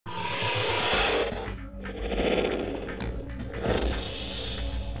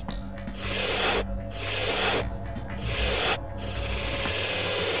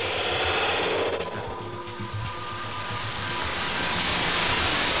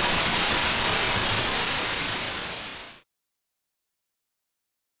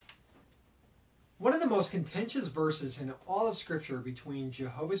One of the most contentious verses in all of Scripture between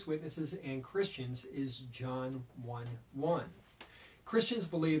Jehovah's Witnesses and Christians is John 1:1. Christians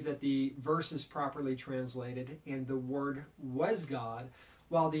believe that the verse is properly translated and the Word was God,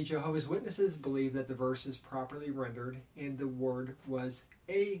 while the Jehovah's Witnesses believe that the verse is properly rendered and the Word was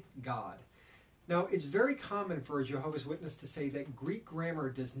a God. Now, it's very common for a Jehovah's Witness to say that Greek grammar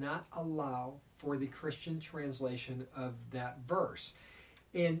does not allow for the Christian translation of that verse.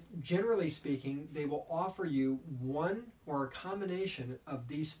 And generally speaking, they will offer you one or a combination of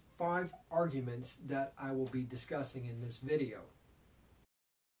these 5 arguments that I will be discussing in this video.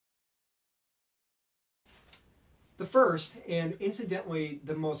 The first, and incidentally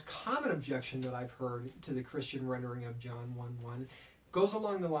the most common objection that I've heard to the Christian rendering of John 1:1, goes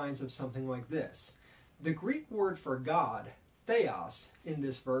along the lines of something like this. The Greek word for God, theos, in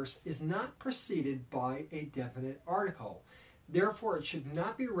this verse is not preceded by a definite article. Therefore, it should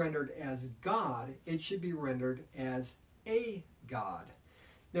not be rendered as God, it should be rendered as a God.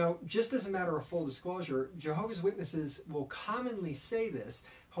 Now, just as a matter of full disclosure, Jehovah's Witnesses will commonly say this.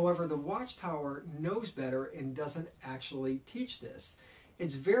 However, the Watchtower knows better and doesn't actually teach this.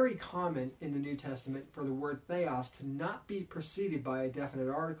 It's very common in the New Testament for the word theos to not be preceded by a definite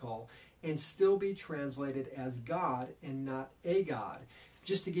article and still be translated as God and not a God.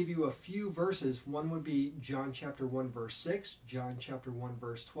 Just to give you a few verses, one would be John chapter 1 verse 6, John chapter 1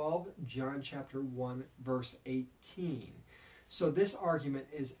 verse 12, John chapter 1 verse 18. So this argument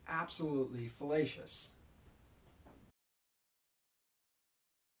is absolutely fallacious.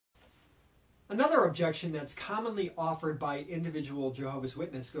 Another objection that's commonly offered by individual Jehovah's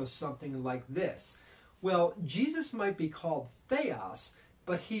Witnesses goes something like this. Well, Jesus might be called theos,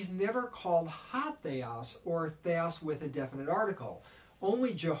 but he's never called ha-theos or theos with a definite article.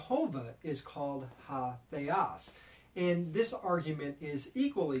 Only Jehovah is called ha-theos. And this argument is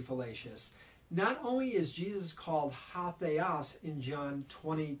equally fallacious. Not only is Jesus called ha-theos in John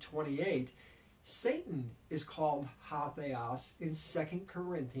 20:28, Satan is called ha-theos in 2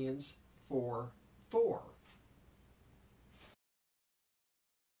 Corinthians 4:4.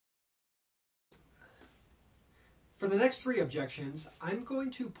 For the next 3 objections, I'm going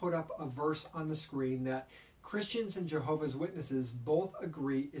to put up a verse on the screen that Christians and Jehovah's Witnesses both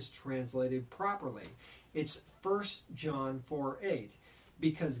agree is translated properly. It's 1 John 4:8,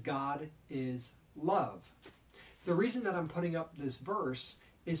 because God is love. The reason that I'm putting up this verse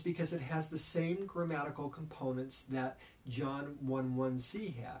is because it has the same grammatical components that John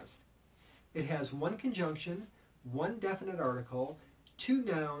 1:1c has. It has 1 conjunction, 1 definite article, 2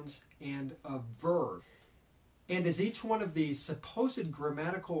 nouns, and a verb. And as each one of these supposed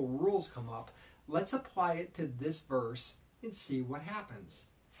grammatical rules come up, let's apply it to this verse and see what happens.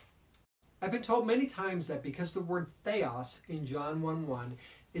 I've been told many times that because the word theos in John 1:1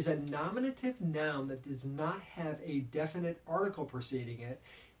 is a nominative noun that does not have a definite article preceding it,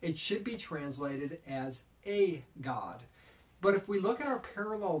 it should be translated as a God. But if we look at our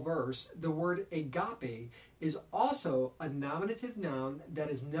parallel verse, the word agape is also a nominative noun that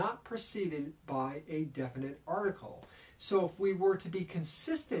is not preceded by a definite article. So if we were to be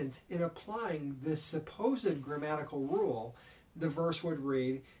consistent in applying this supposed grammatical rule, the verse would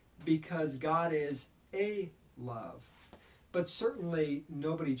read, because God is a love. But certainly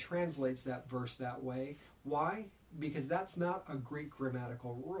nobody translates that verse that way. Why? Because that's not a Greek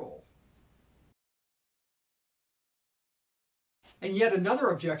grammatical rule. And yet another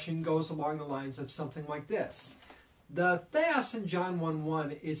objection goes along the lines of something like this. The theos in John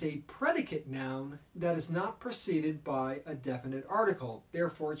 1:1 is a predicate noun that is not preceded by a definite article.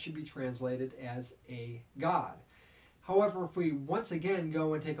 Therefore, it should be translated as a God. However, if we once again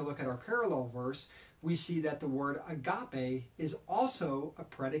go and take a look at our parallel verse, we see that the word agape is also a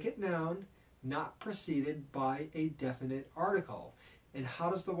predicate noun not preceded by a definite article. And how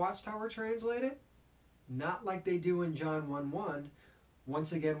does the Watchtower translate it? Not like they do in John 1:1.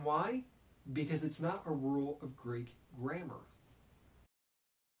 Once again, why? Because it's not a rule of Greek grammar.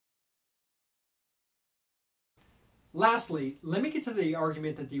 Lastly, let me get to the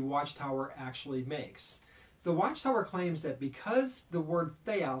argument that the Watchtower actually makes. The Watchtower claims that because the word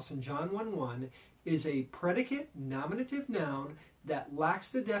theos in John 1:1 is a predicate nominative noun that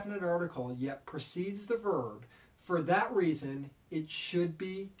lacks the definite article yet precedes the verb, for that reason it should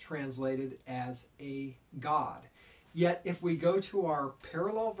be translated as a God. Yet if we go to our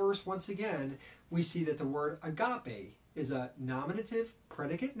parallel verse once again, we see that the word agape is a nominative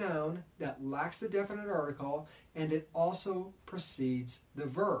predicate noun that lacks the definite article, and it also precedes the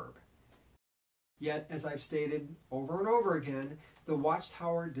verb. Yet, as I've stated over and over again, the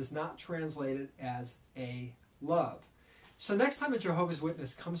Watchtower does not translate it as a love. So next time a Jehovah's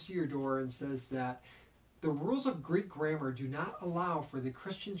Witness comes to your door and says that the rules of Greek grammar do not allow for the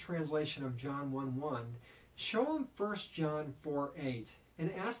Christian translation of John 1:1, show them 1 John 4:8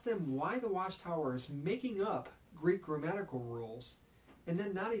 and ask them why the Watchtower is making up Greek grammatical rules and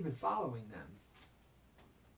then not even following them.